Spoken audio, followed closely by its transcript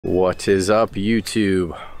What is up,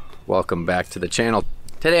 YouTube? Welcome back to the channel.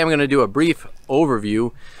 Today I'm going to do a brief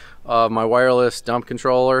overview of my wireless dump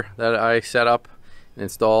controller that I set up and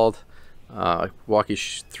installed. Walk you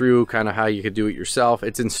through kind of how you could do it yourself.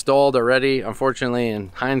 It's installed already. Unfortunately, in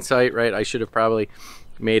hindsight, right, I should have probably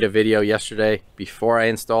made a video yesterday before I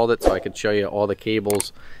installed it so I could show you all the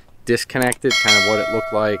cables disconnected, kind of what it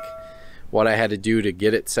looked like, what I had to do to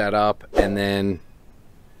get it set up, and then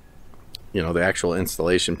the actual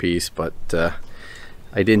installation piece. But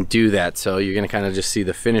I didn't do that, so you're going to kind of just see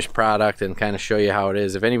the finished product and kind of show you how it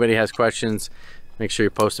is. If anybody has questions, make sure you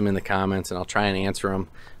post them in the comments and I'll try and answer them.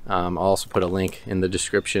 I'll also put a link in the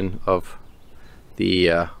description of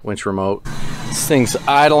the winch remote. This thing's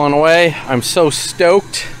idling away. I'm so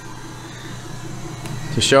stoked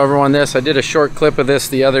to show everyone this. I did a short clip of this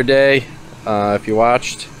the other day, if you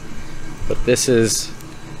watched, but this is,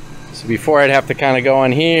 so before I'd have to kind of go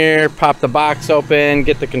in here, pop the box open,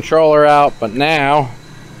 get the controller out, but now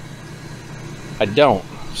I don't.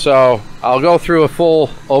 So I'll go through a full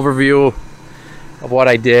overview of what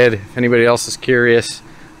I did. If anybody else is curious,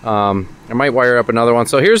 I might wire up another one.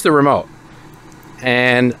 So here's the remote,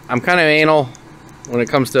 and I'm kind of anal when it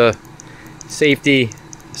comes to safety,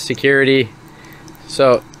 security.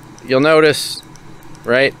 So you'll notice,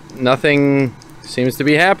 right, nothing seems to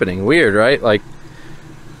be happening. Weird, right? Like,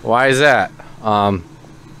 why is that? And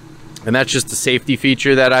that's just the safety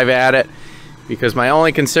feature that I've added, because my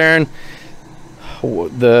only concern,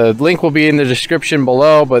 the link will be in the description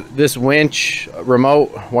below, but this winch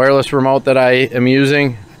remote, wireless remote that I am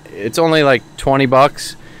using, it's only like 20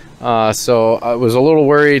 bucks. So I was a little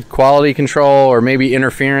worried quality control or maybe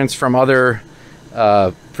interference from other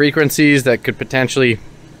frequencies that could potentially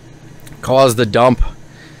cause the dump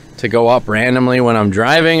to go up randomly when I'm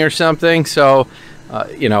driving or something. So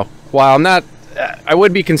while I'm not, I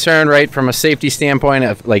would be concerned, right, from a safety standpoint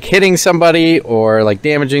of like hitting somebody or like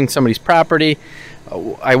damaging somebody's property.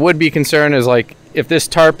 I would be concerned is like if this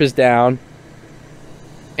tarp is down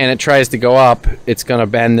and it tries to go up, it's going to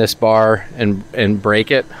bend this bar and break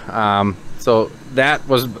it. So that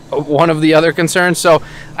was one of the other concerns. So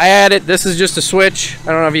I added, this is just a switch.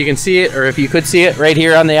 I don't know if you can see it or if you could see it right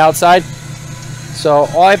here on the outside. So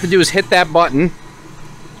all I have to do is hit that button,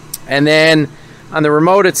 and then on the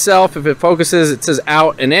remote itself, if it focuses, it says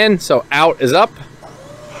out and in. So out is up,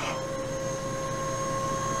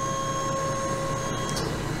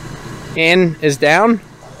 in is down,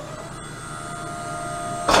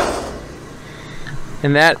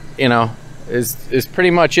 and that is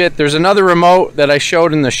pretty much it. There's another remote that I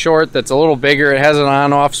showed in the short that's a little bigger. It has an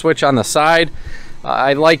on-off switch on the side.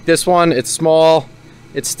 I like this one. It's small.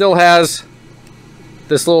 It still has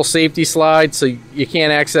this little safety slide so you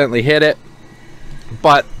can't accidentally hit it.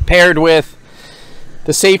 But paired with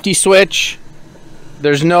the safety switch,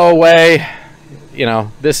 there's no way,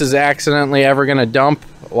 this is accidentally ever going to dump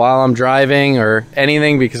while I'm driving or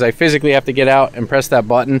anything, because I physically have to get out and press that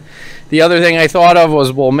button. The other thing I thought of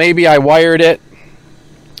was, well, maybe I wired it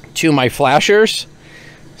to my flashers.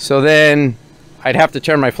 So then I'd have to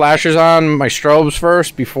turn my flashers on, my strobes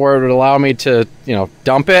first, before it would allow me to,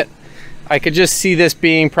 dump it. I could just see this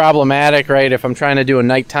being problematic, right? If I'm trying to do a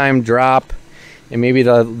nighttime drop and maybe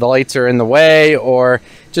the lights are in the way, or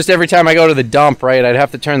just every time I go to the dump, right, I'd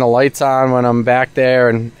have to turn the lights on when I'm back there,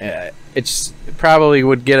 and it probably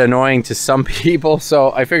would get annoying to some people.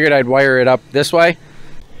 So I figured I'd wire it up this way.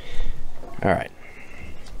 All right.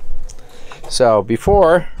 So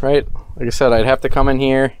before, right, like I said, I'd have to come in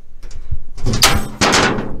here,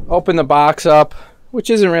 open the box up, which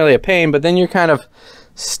isn't really a pain, but then you're kind of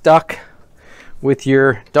stuck with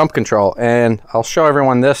your dump control. And I'll show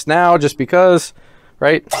everyone this now just because,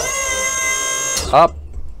 right? Up,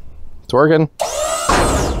 it's working.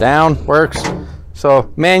 Down, works.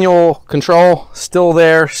 So manual control, still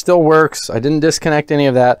there, still works. I didn't disconnect any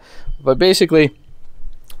of that. But basically,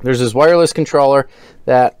 there's this wireless controller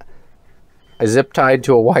that I zip tied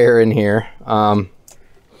to a wire in here.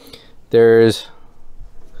 There's,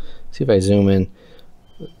 see if I zoom in,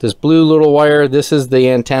 this blue little wire, this is the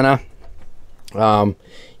antenna.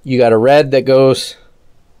 You got a red that goes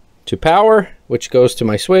to power, which goes to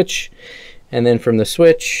my switch, and then from the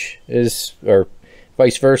switch is, or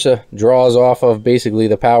vice versa, draws off of basically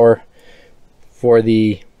the power for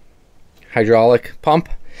the hydraulic pump.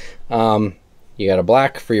 You got a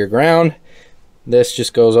black for your ground. This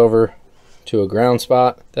just goes over to a ground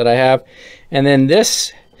spot that I have, and then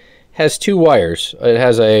this has two wires. It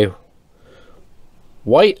has a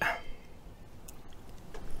white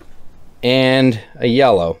and a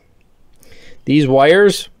yellow. These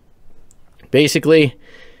wires, basically,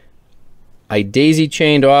 I daisy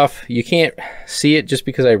chained off. You can't see it just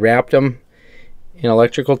because I wrapped them in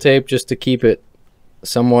electrical tape just to keep it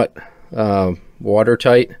somewhat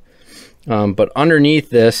watertight. But underneath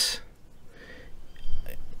this,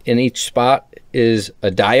 in each spot, is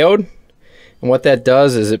a diode. And what that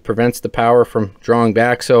does is it prevents the power from drawing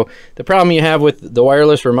back. So the problem you have with the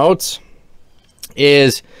wireless remotes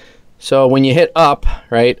is, so when you hit up,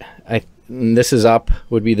 right, this is up,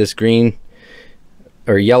 would be this green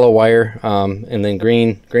or yellow wire, and then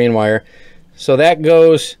green wire. So that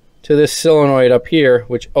goes to this solenoid up here,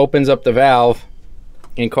 which opens up the valve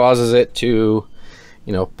and causes it to,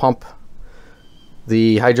 you know, pump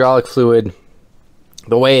the hydraulic fluid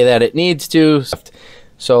the way that it needs to.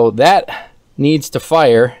 So that needs to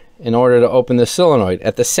fire in order to open the solenoid.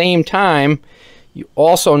 At the same time, you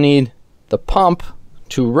also need the pump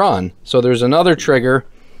to run. So there's another trigger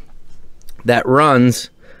that runs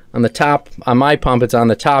on the top. On my pump, it's on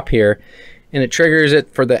the top here, and it triggers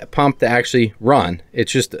it for the pump to actually run.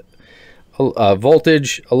 It's just a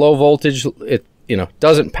voltage, a low voltage. It, you know,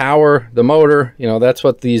 doesn't power the motor. You know, that's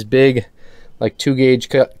what these big, like 2-gauge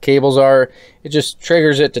cables are. It just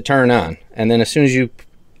triggers it to turn on, and then as soon as you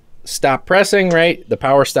stop pressing, right, the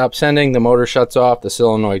power stops sending, the motor shuts off, the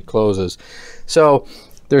solenoid closes. So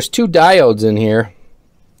there's 2 diodes in here,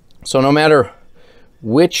 so no matter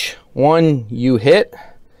which one you hit,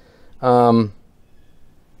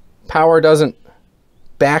 power doesn't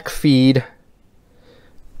backfeed,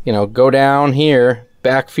 you know, go down here,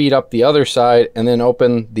 backfeed up the other side, and then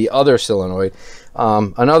open the other solenoid.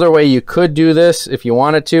 Another way you could do this, if you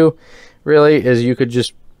wanted to, really, is you could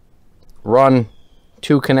just run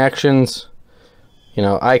 2 connections. You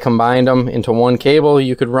know, I combined them into one cable.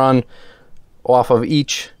 You could run off of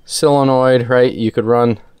each solenoid, right? You could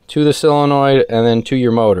run to the solenoid and then to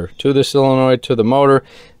your motor, to the solenoid, to the motor.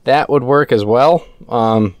 That would work as well.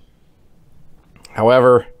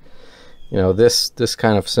 However, you know, this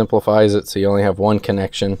kind of simplifies it, so you only have one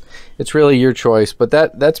connection. It's really your choice, but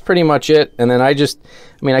that's pretty much it. And then I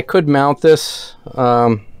mean, I could mount this,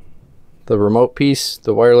 the remote piece,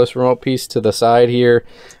 the wireless remote piece, to the side here.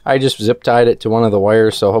 I just zip tied it to one of the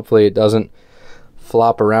wires, so hopefully it doesn't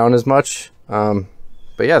flop around as much.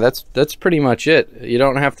 But yeah, that's pretty much it. You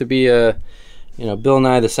don't have to be a, you know, Bill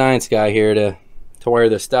Nye the Science Guy here to wire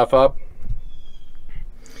this stuff up.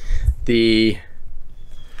 The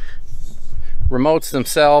remotes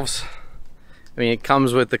themselves, I mean, it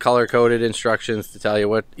comes with the color-coded instructions to tell you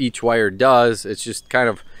what each wire does. It's just kind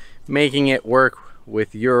of making it work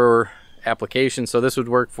with your application. So this would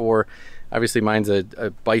work for, obviously mine's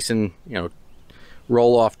a Bison, you know,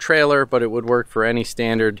 roll-off trailer, but it would work for any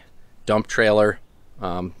standard dump trailer.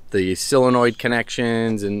 The solenoid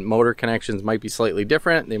connections and motor connections might be slightly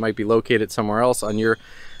different. They might be located somewhere else on your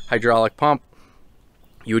hydraulic pump.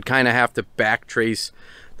 You would kind of have to backtrace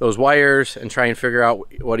those wires and try and figure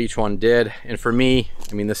out what each one did. And for me,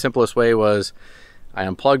 I mean, the simplest way was I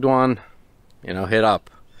unplugged one, you know, hit up,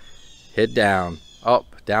 hit down. Oh,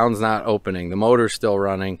 down's not opening, the motor's still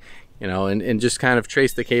running, you know, and just kind of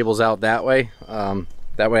trace the cables out that way.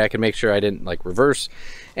 That way I can make sure I didn't like reverse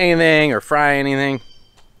anything or fry anything.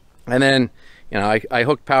 And then, you know, I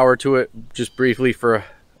hooked power to it just briefly for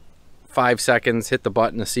 5 seconds, hit the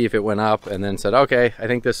button to see if it went up, and then said, okay, I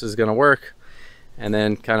think this is gonna work. And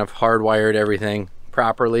then kind of hardwired everything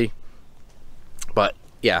properly. But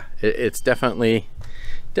yeah, it's definitely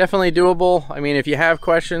doable. I mean, if you have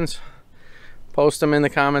questions, post them in the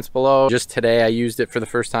comments below. Just today I used it for the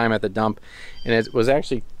first time at the dump, and it was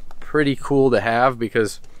actually pretty cool to have,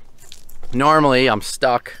 because normally I'm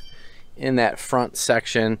stuck in that front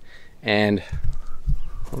section, and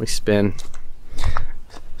let me spin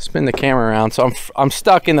the camera around. So I'm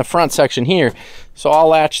stuck in the front section here, so I'll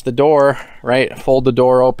latch the door, right, fold the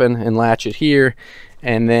door open and latch it here,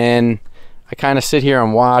 and then I kind of sit here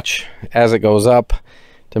and watch as it goes up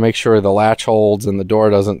to make sure the latch holds and the door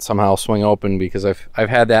doesn't somehow swing open, because I've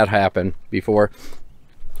had that happen before.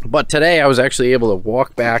 But today I was actually able to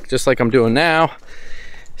walk back just like I'm doing now,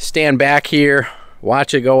 stand back here,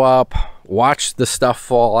 watch it go up, watch the stuff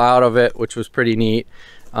fall out of it, which was pretty neat.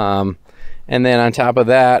 And then on top of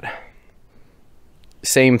that,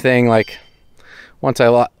 same thing, like once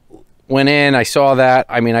I went in, I saw that.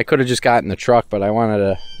 I mean, I could have just gotten the truck, but I wanted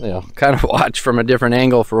to, you know, kind of watch from a different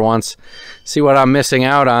angle for once, see what I'm missing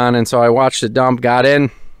out on. And so I watched the dump, got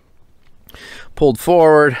in, pulled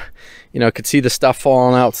forward, you know, could see the stuff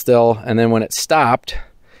falling out still. And then when it stopped,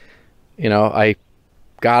 you know, I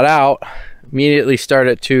got out, immediately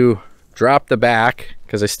started to drop the back,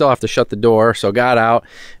 because I still have to shut the door, so got out.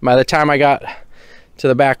 By the time I got to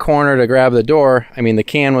the back corner to grab the door, I mean, the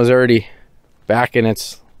can was already back in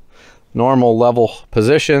its normal level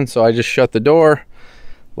position. So I just shut the door,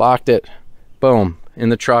 locked it, boom, in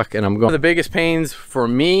the truck, and I'm going. One of the biggest pains for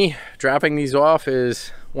me dropping these off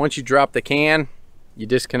is once you drop the can, you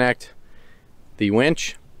disconnect the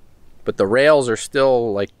winch, but the rails are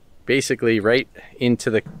still like basically right into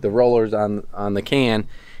the rollers on the can,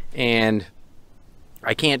 and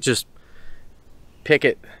I can't just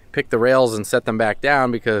pick the rails and set them back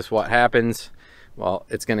down, because what happens, well,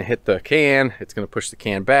 it's going to hit the can, it's going to push the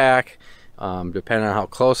can back, depending on how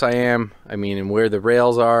close I am, I mean, and where the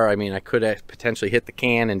rails are. I mean, I could potentially hit the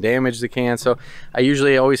can and damage the can. So I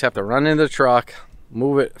usually always have to run into the truck,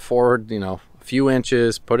 move it forward, you know, a few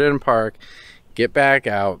inches, put it in park, get back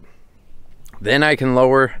out. Then I can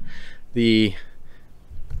lower the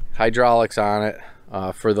hydraulics on it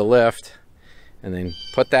for the lift, and then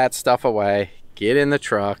put that stuff away, get in the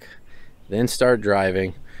truck, then start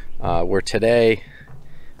driving. Where today,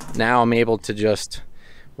 now I'm able to just,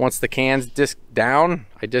 once the can's down,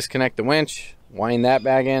 I disconnect the winch, wind that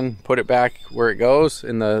back in, put it back where it goes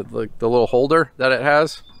in the little holder that it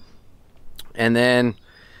has, and then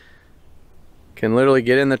can literally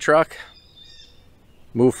get in the truck,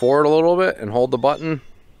 move forward a little bit and hold the button,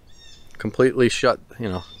 completely shut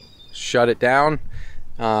it down,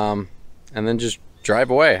 and then just drive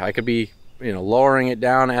away. I could be, you know, lowering it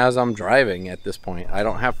down as I'm driving at this point. I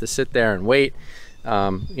don't have to sit there and wait.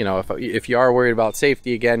 You know, if you are worried about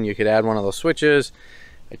safety, again, you could add one of those switches.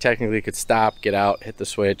 I technically could stop, get out, hit the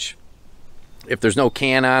switch. If there's no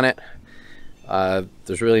can on it,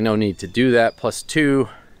 there's really no need to do that. Plus two,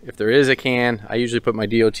 if there is a can, I usually put my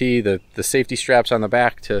DOT, the safety straps on the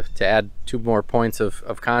back to add 2 more points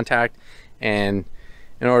of contact. And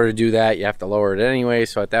in order to do that, you have to lower it anyway.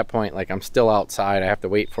 So at that point, like, I'm still outside, I have to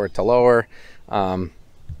wait for it to lower.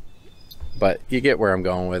 But you get where I'm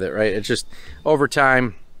going with it, right? It's just over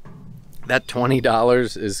time, that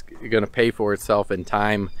 $20 is going to pay for itself in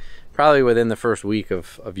time, probably within the first week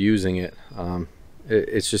of using it.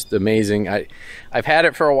 It's just amazing. I've had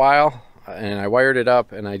it for a while, and I wired it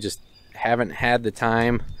up, and I just haven't had the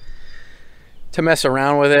time to mess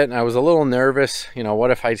around with it. And I was a little nervous, you know, what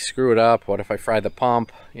if I screw it up? What if I fry the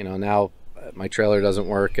pump? You know, now my trailer doesn't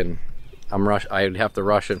work and I'd have to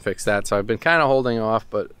rush and fix that. So I've been kind of holding off,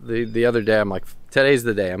 but the other day I'm like, today's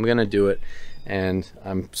the day, I'm gonna do it. And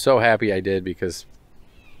I'm so happy I did, because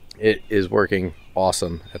it is working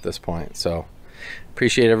awesome at this point. So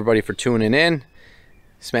appreciate everybody for tuning in.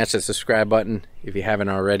 Smash that subscribe button if you haven't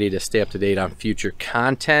already to stay up to date on future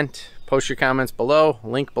content. Post your comments below,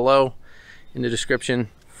 link below in the description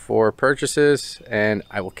for purchases, and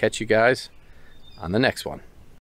I will catch you guys on the next one.